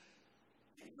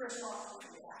 And Chris Rock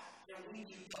pointed out, and we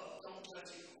do both. Don't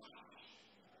judge anyone.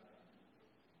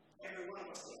 Every one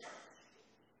of us get hurt.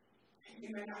 And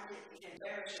you may not get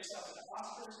embarrassed yourself at the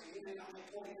Oscars, and you may not make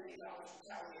 $40 million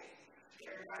retaliating.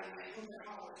 Everybody may hoop and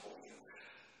holler for you.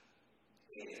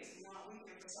 It is not, we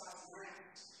emphasize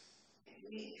grounds, and we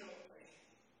need help.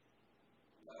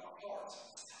 But our hearts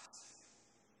are toxic.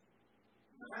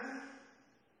 Mine,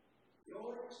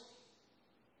 yours,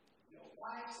 your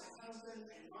wives and husband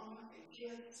and mama and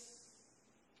kids,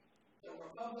 the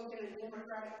Republican and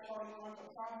Democratic Party want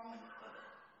the problem.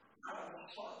 Out of the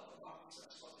heart of the Bible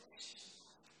says what the issues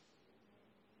are.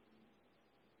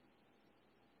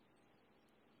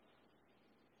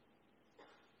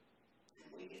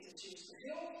 And we get to choose to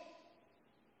heal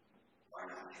or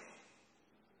not heal.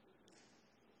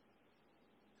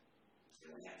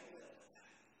 We have to live with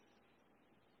that.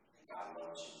 And God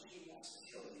loves you, He wants to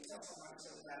heal you. Tell somebody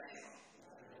so about hell.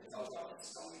 Tell God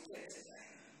it's going to be good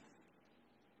today.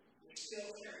 You're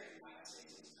still carrying last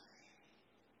season's pain.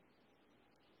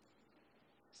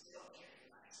 Still carrying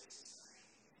last season's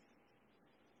pain.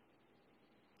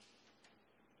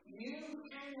 You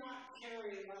cannot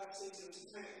carry last season's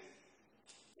pain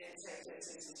and take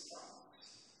this season's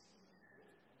problems.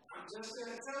 I'm just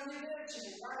going to tell you this,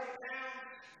 you can write it down.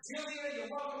 Julia,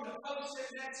 you're welcome to post it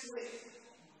next week.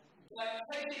 But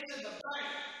take it to the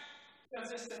bank, because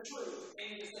it's the truth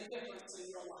and it's the difference in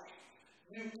your life.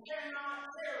 You cannot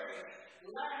carry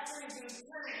last season's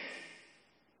pain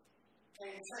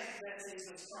and take that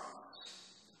season's promise.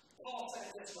 Paul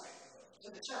said it this way to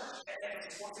the church at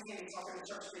Ephesus. Once again, he's talking to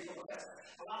church people because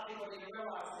a lot of people need to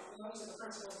realize that most of the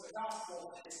principles of the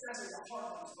gospel, especially the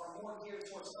hard ones, are more geared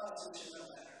towards us who should know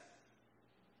better.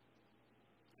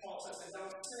 Paul says that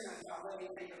don't sin by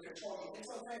letting anger control you.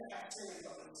 It's okay to have sin,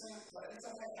 but it's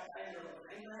okay to have anger. When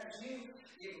anger has you,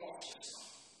 you've lost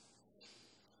yourself.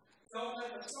 Don't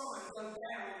let the sun go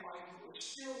down while you are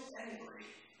still angry,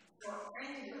 for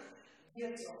anger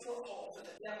gives a foothold to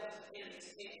the devil, to the enemy,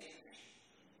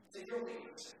 to your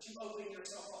weakness. You open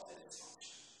yourself up to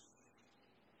dysfunction.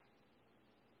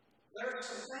 There are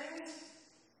some things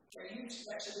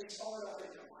that should be scarred up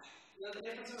in your life. You know the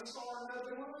difference in a scar and an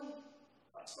open wound?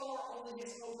 A scar only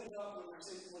gets opened up when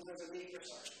there's a need for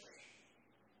surgery.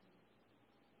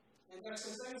 And there's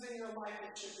some things in your life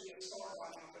that should be scarred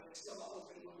by now, but it's still an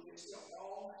open wound, it's still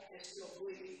raw, it's still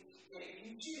bleeding. And if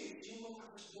you choose, you will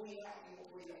not just bleed out, you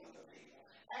will bleed on other people.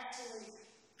 Actually,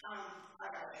 I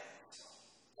got ahead of myself.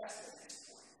 That's the next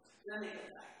point. Let me go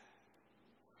back.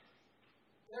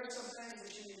 There are some things that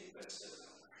you need to quit stewing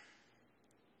over.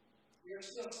 You're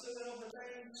still stewing over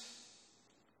things.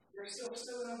 You're still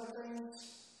stewing over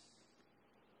things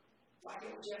like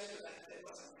it was yesterday, but it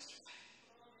wasn't yesterday.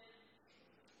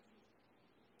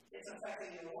 It's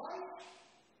affecting your life,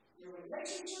 your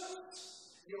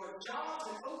relationships, your jobs,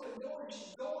 and open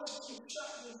doors. Doors keep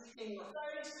shutting in your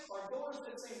face, or doors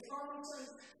that say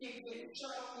promises keep getting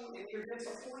shut on you, and you're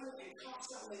disappointed and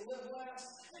constantly live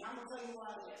less. And I'm going to tell you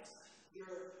why it is.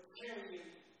 You're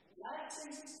carrying last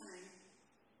season's pain,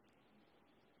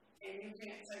 and you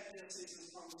can't take this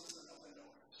season's promises and open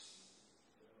doors.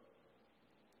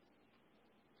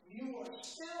 You are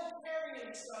still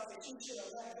carrying stuff that you should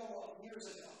have let go of years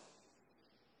ago.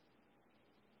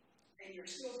 And you're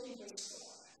still keeping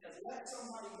score. Because let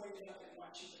somebody bring it up and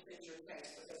watch you defend your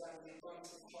case, because I will be running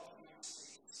from the heart of your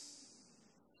streets.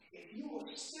 If you are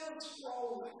still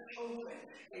scrolling, hoping,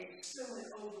 and spilling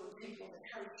over people that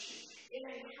hurt you, it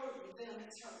ain't hurting them,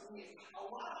 it's hurting you. A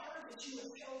lot of hurt that you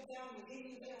have held down and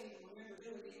they don't even remember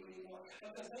doing it anymore,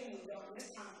 because they moved on.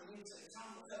 It's time for you to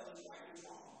time to tell you right and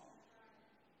wrong.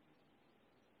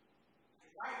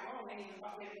 Right and wrong ain't even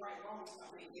about being right and wrong, it's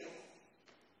about being guilty.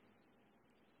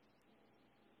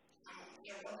 I don't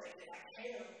care what they did, I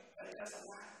care, but it doesn't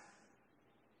matter.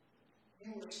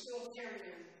 You are still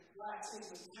carrying last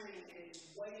season's pain, and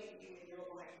it's weighing you in your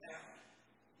life down.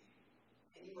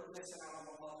 And you are missing out on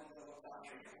the love and will of God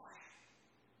in your life.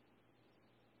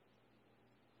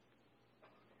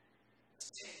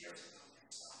 10 years ago,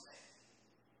 stop it.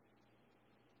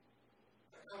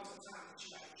 There comes a time that you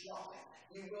have to drop it.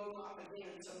 You will not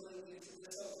begin to move into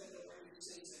this open door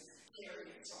season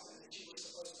carrying something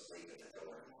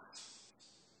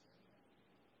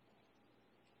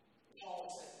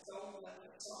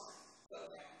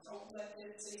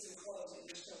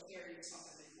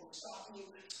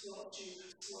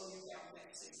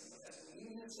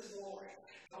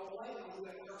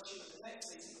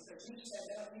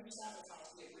because you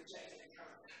sabotage getting rejected and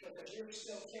hurt. Because you're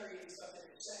still carrying stuff that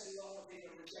is setting you up for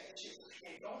people to reject you.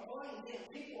 And don't blame them.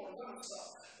 People are doing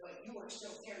stuff, but you are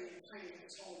still carrying pain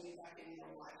that's holding you back in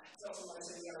your life. Tell somebody,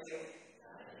 say, you gotta do it.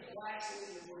 Why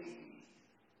actually you're bleeding?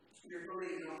 You're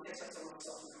bleeding. I'll catch up to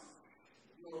myself now.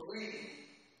 You're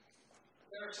bleeding.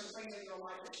 There are some things in your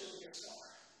life that should be a scar.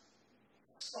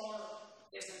 A scar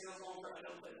isn't no longer an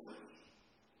open wound.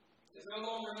 It's no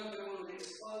longer an open wound. It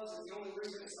is closed, and the only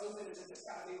reason it's open is if it's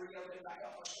got to be reopened back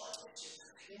up for scar tissue.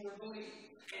 You were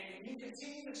bleeding. And you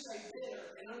continue to stay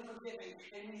bitter and unforgiving,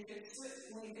 and when you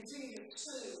continue to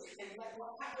sue, and like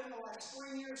what happened the last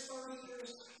 3 years, 30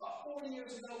 years, 40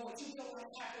 years ago, what you feel like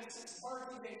happened since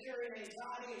birth, you've been carrying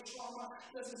anxiety and trauma.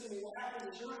 Listen to me, what happens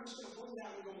is you're not just going to bleed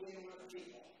out, you're going to bleed on other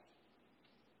people.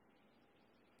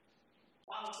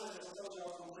 The Bible says, as I told you, I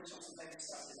was going to preach on some basic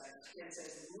stuff today. It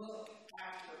says, look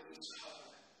after each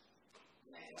other.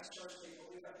 Man, that's church people.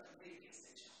 We have to compete against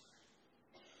each other.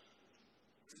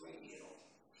 Because we need it.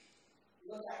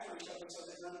 Look after each other so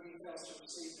that none of you fails to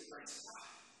receive the grace of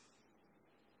God.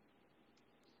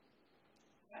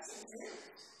 That's it.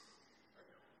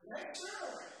 Make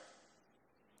sure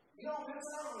you don't miss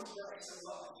out on His grace and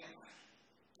love again.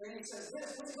 Then He says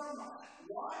this, what's He talking about?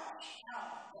 Watch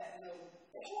out that no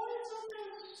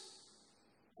poisonous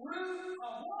root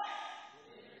of what?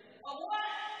 Of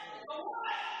what? Of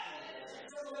what?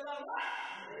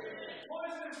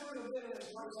 Poisonous root of bitterness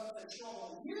grows up in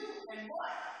trouble you and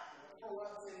what?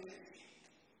 Corrupting me.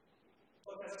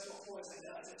 Because that's what poison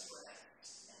does. It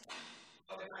spreads.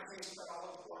 COVID-19 spread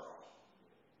all over the world.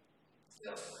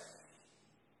 Still spread.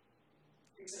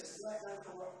 He says, let no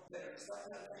corrupt bitterness,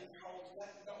 let nothing hold,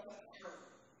 don't let it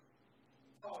hurt.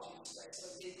 Cause you to stay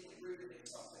so deeply rooted in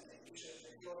something that you should have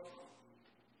been healed from.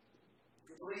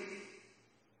 You're bleeding.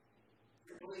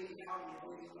 You're bleeding out and you're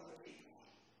bleeding on other people.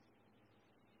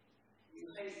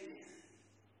 You hate men.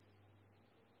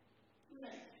 You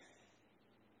hate men.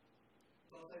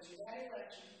 Because your daddy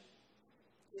left you,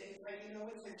 didn't pay you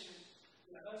no attention,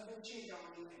 your husband cheated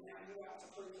on you, and now you're out to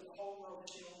prove to the whole world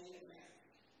that you don't need a man.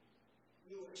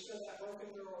 You are still that broken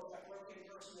girl or that broken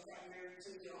person that got married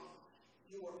too young.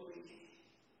 You are bleeding.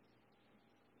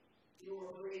 You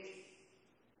are bleeding.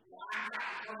 Well, I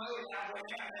got promoted, I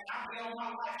built my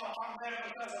life up, I'm better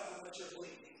because of it, but you're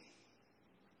bleeding.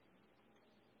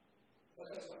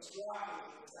 Because what's driving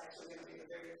you is actually going to be the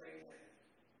very thing that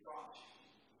robs you.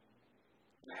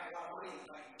 You have a lot of money in the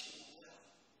bank, but you won't live.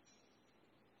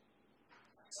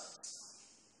 That's something.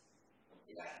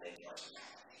 You got a big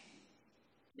personality.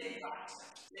 Big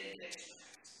lifestyle. Big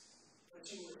strength. But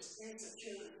you were as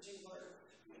insecure as you were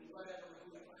when whoever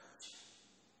hurt you.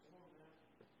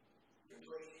 You're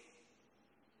bleeding.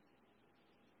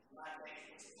 My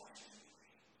baby was a bunch of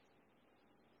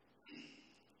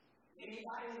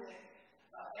anybody that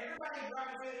everybody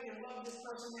gravitated and loved this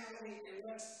personality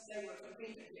unless they were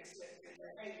competing against it and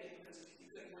they hated it because if you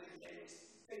couldn't win, they was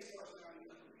face personality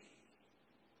under me.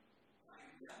 I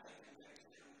am nothing compared to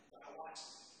them, but I watched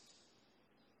them.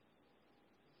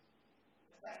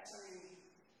 At that same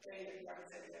day that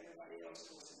gravitated everybody else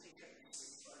towards him, he couldn't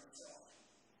see for himself.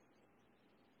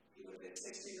 He would have been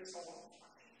 60 years old.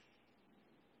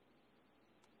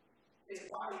 His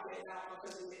body gave out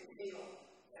because he didn't heal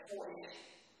at 48.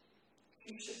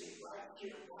 He should be right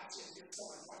here watching his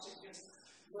son, watching his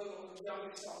little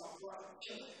youngest son, my brother,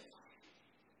 kill him.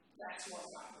 That's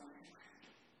what God wanted.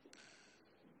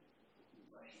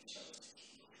 But he chose to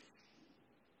keep him.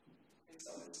 And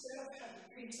so instead of having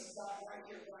the peace of God right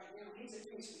here, right now, he's at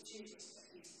peace with Jesus, but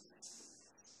he's at peace with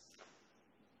God.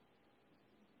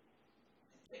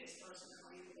 The biggest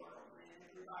personality in the world, man.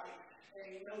 Everybody,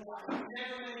 hey, nobody,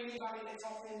 never met anybody that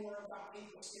talked any more about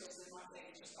people skills than my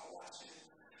thing just by watching him.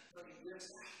 But he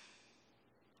lives out.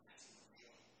 That's what he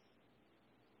did.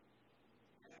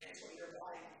 And that's what your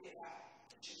body can get out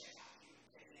that you get out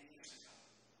 10 years ago.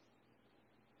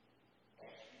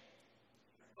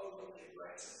 You're overly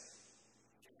aggressive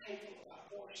and hateful about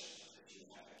abortion because you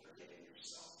haven't forgiven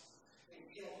yourself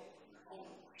and healed from your own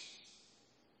abortions.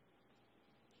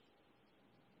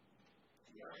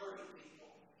 And you're hurting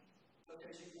people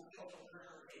because you won't heal from their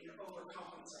hurt, and you're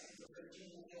overcompensating because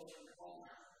you won't heal from your own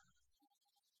hurt.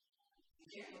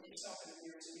 You can't look yourself in the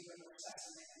mirror and you're going to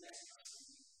assassinate the next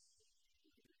person.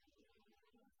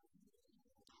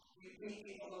 You beat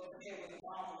people over the head with a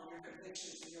bottle and your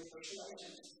convictions and your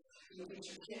persuasions. You beat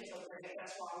your kids over the head.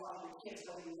 That's why a lot of your kids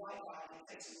don't even like God. It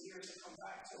takes them years to come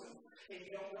back to it. And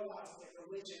you don't realize that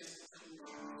religion is becoming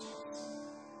your religion.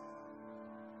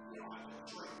 You don't have to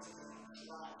drink to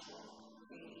drive for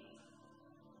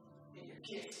and your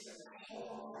kids spend their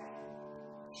whole life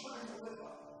trying to live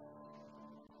up.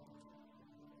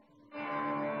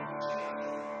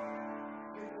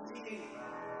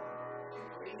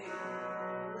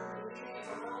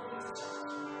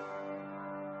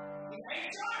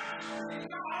 If you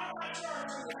come out of my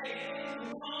church and say, hey,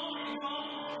 you come and you come,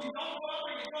 you don't come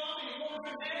and you come and you won't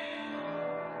come back,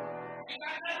 you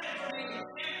got nothing for me.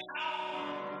 And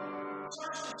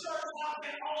church to church,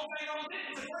 walking all day on this.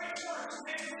 It's a great church.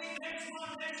 Next week, next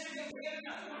month, next week, you'll forget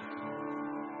another one.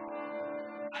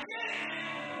 I get it,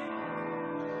 man.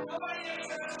 Nobody ever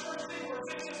said this church thing where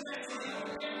it's just messy. The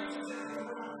only difference is that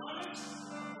we're not honest.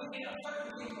 We get up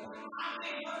 30 people. I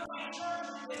think hurt my church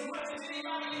as much as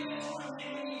anybody in this room.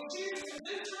 And when you choose to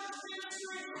do church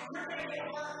ministry, you're going to get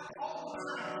hurt all the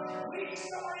time. We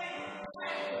started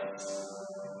backwards.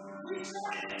 We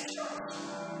started this church.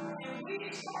 And we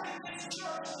started this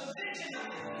church. The vision of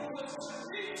it was to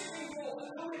reach people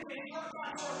who had been hurt by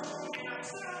church. And I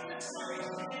sit on this stage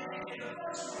and the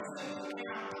first person, and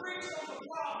I preach on the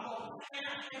problem. And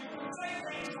we say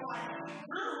things like,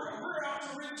 we're out to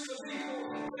reach the people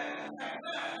that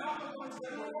left, not the ones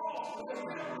that were lost, because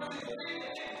we don't really believe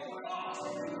that they were lost.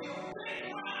 We'll big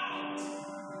crowd.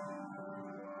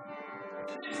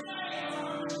 This day, as I'm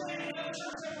understanding the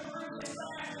church of a group this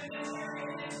size in this area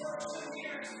in these first 2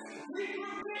 years, we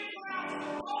grew big crowds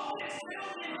for all this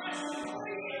building in less than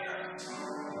 3 years.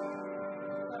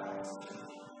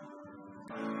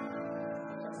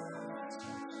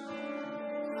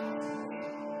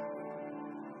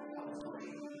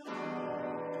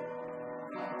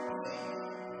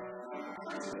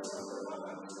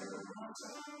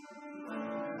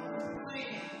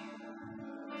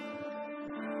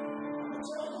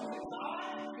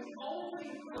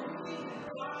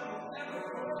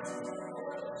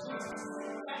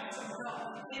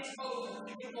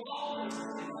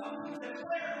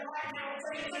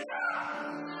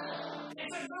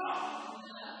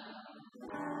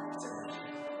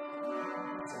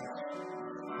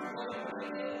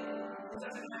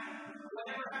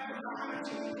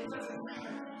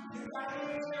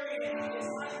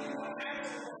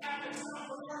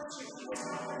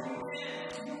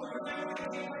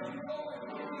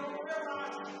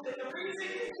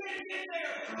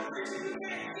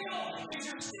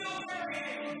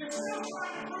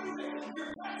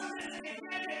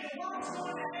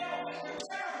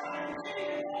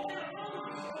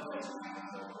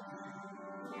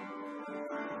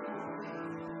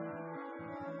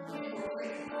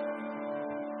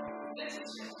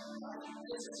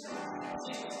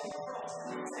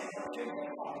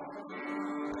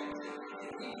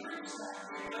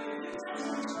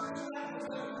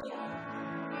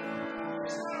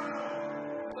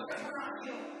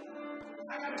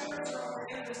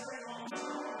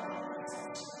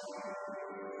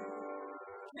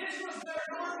 This was their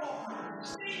normal.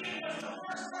 Stephen was the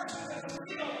first person that was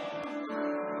killed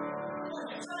for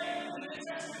betrayal in the New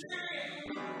Testament period.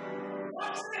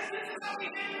 Watch this. This is how we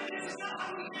handle it. This is not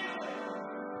how we handle it.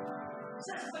 It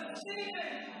says that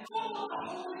Stephen, full of the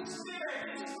Holy Spirit,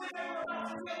 this is when they were about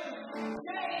to kill him,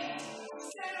 gazed,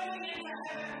 sailing into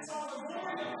heaven and saw the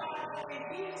glory of God, and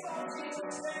he saw Jesus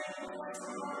standing in the place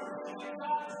of honor, and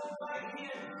God stood by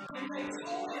him, and they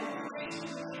told him, and he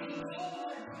told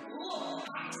them, look,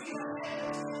 I see the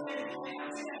heavens, and I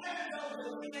see the heavens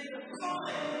open, and the Son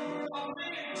of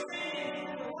Man standing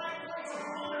in the right place of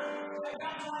honor at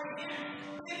God's right hand.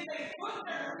 Then they put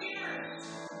their hands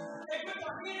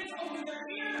over their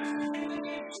ears, and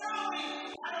began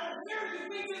shouting, I don't hear you.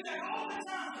 We do that all the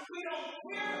time. We don't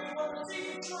hear or receive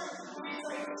the truth. We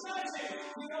say, judge it.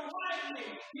 You don't like me.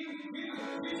 You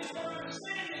just don't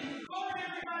understand me. Lord,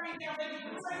 everybody now that you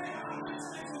can say that I'm not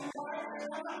listening to you, Lord.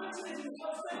 I'm not listening to you,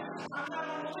 husband. I'm not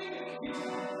unbelieving you.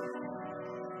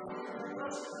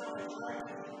 Reverse is not a right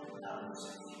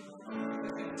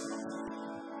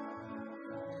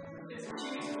it's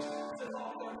Jesus. It's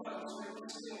all going to go through.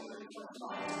 It's still very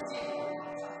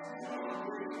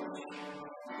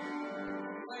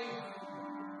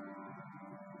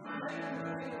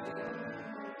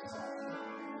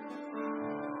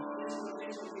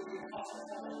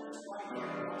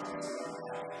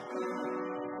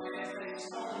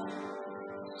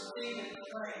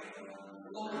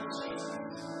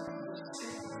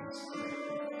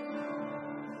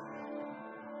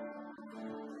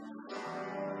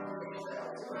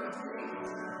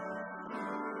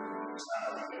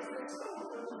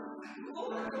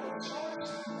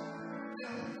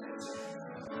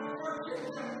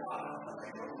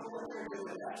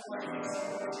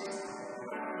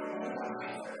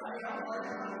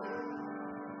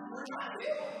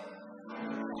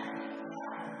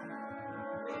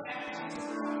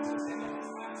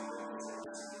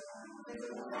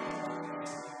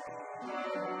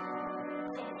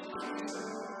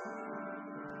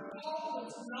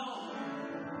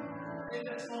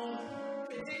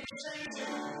It didn't change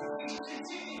him. He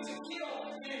continued to kill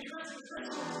and encourage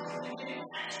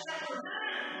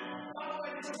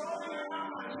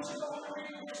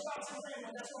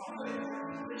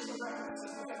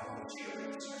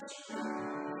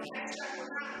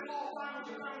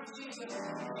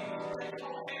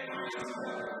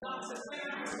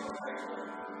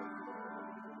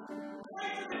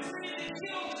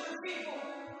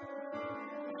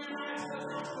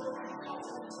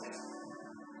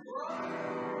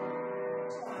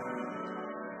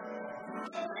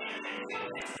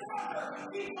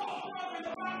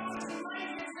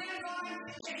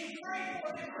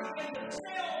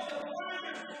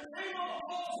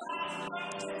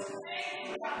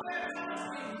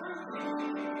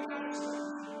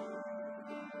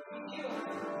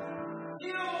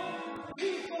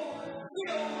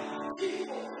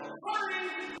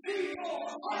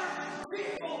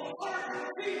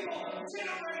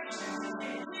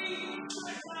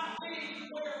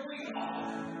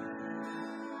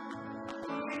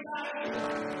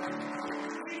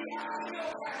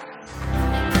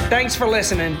Thanks for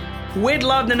listening. We'd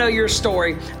love to know your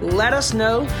story. Let us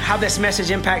know how this message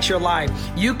impacts your life.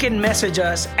 You can message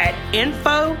us at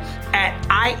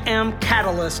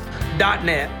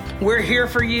info@iamcatalyst.net. We're here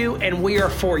for you and we are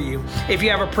for you. If you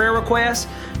have a prayer request,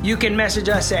 you can message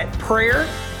us at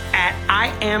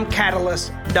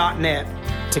prayer@iamcatalyst.net.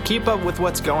 To keep up with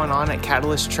what's going on at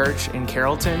Catalyst Church in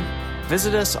Carrollton,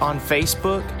 visit us on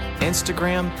Facebook,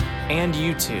 Instagram, and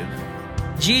YouTube.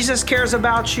 Jesus cares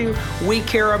about you, we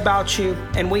care about you,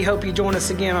 and we hope you join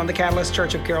us again on the Catalyst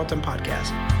Church of Carrollton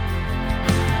podcast.